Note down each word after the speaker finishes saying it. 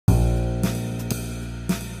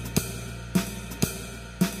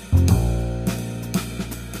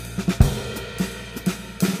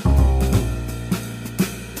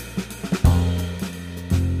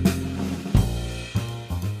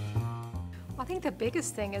I think the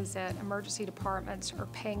biggest thing is that emergency departments are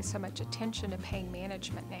paying so much attention to pain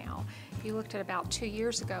management now. If you looked at about 2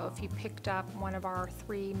 years ago, if you picked up one of our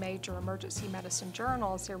 3 major emergency medicine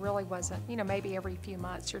journals, there really wasn't, maybe every few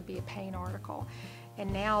months there'd be a pain article.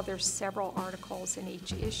 And now there's several articles in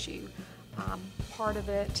each issue. Part of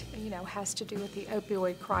it, has to do with the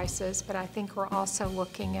opioid crisis, but I think we're also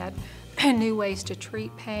looking at new ways to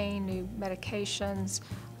treat pain, new medications,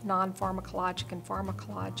 non-pharmacologic and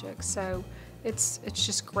pharmacologic. So it's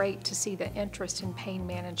just great to see the interest in pain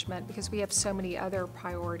management because we have so many other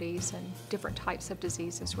priorities and different types of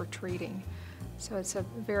diseases we're treating. So it's a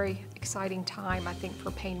very exciting time, I think,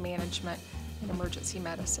 for pain management in emergency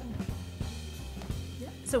medicine.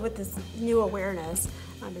 So with this new awareness,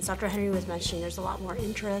 as Dr. Henry was mentioning, there's a lot more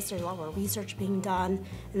interest, there's a lot more research being done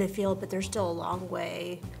in the field, but there's still a long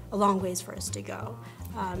ways for us to go.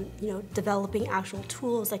 Developing actual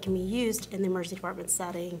tools that can be used in the emergency department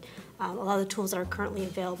setting. A lot of the tools that are currently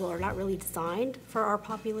available are not really designed for our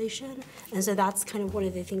population, and so that's kind of one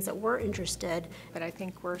of the things that we're interested. But I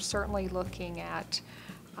think we're certainly looking at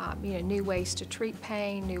new ways to treat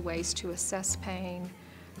pain, new ways to assess pain.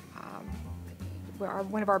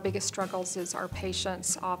 One of our biggest struggles is our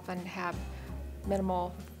patients often have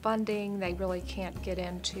minimal funding. They really can't get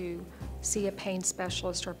in to see a pain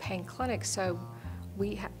specialist or pain clinic, so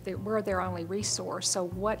we're their only resource. So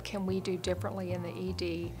what can we do differently in the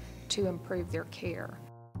ED to improve their care?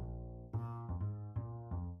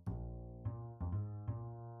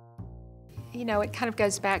 It kind of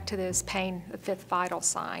goes back to this pain, the 5th vital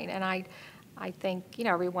sign, and I think,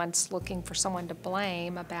 everyone's looking for someone to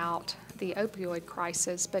blame about the opioid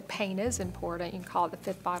crisis, but pain is important. You can call it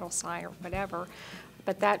the 5th vital sign or whatever,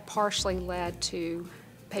 but that partially led to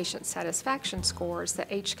patient satisfaction scores, the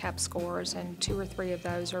HCAHPS scores, and 2 or 3 of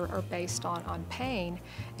those are based on pain.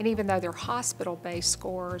 And even though they're hospital-based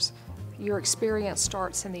scores, your experience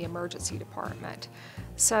starts in the emergency department.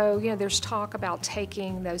 So, there's talk about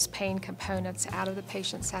taking those pain components out of the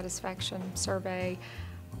patient satisfaction survey.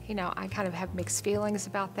 I kind of have mixed feelings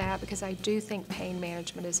about that because I do think pain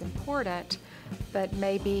management is important, but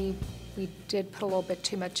maybe we did put a little bit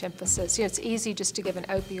too much emphasis. It's easy just to give an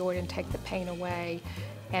opioid and take the pain away,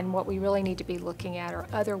 and what we really need to be looking at are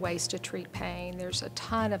other ways to treat pain. There's a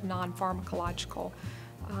ton of non-pharmacological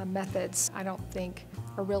methods I don't think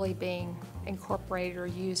are really being incorporated or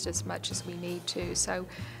used as much as we need to. So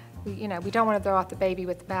we don't want to throw out the baby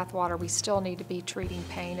with the bathwater. We still need to be treating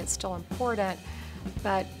pain. It's still important,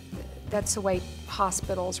 but that's the way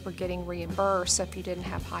hospitals were getting reimbursed. So if you didn't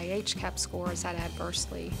have high HCAHPS scores, that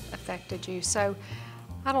adversely affected you. So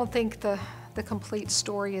I don't think the complete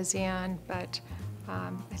story is in, but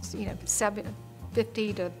it's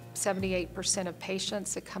 50 to 78% of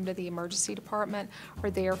patients that come to the emergency department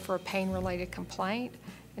are there for a pain-related complaint,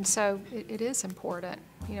 and so it is important.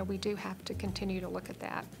 We do have to continue to look at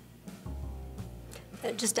that.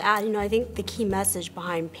 Just to add, I think the key message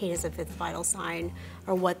behind pain as a 5th vital sign,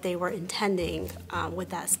 or what they were intending with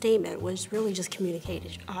that statement, was really just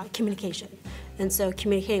communication. And so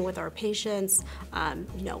communicating with our patients,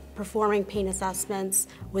 performing pain assessments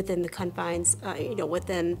within the confines,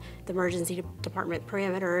 within the emergency department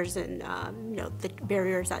parameters, and the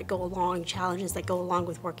barriers that go along, challenges that go along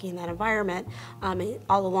with working in that environment, and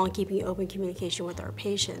all along keeping open communication with our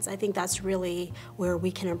patients. I think that's really where we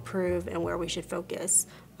can improve and where we should focus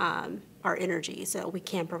our energy so we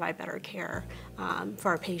can provide better care for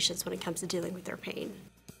our patients when it comes to dealing with their pain.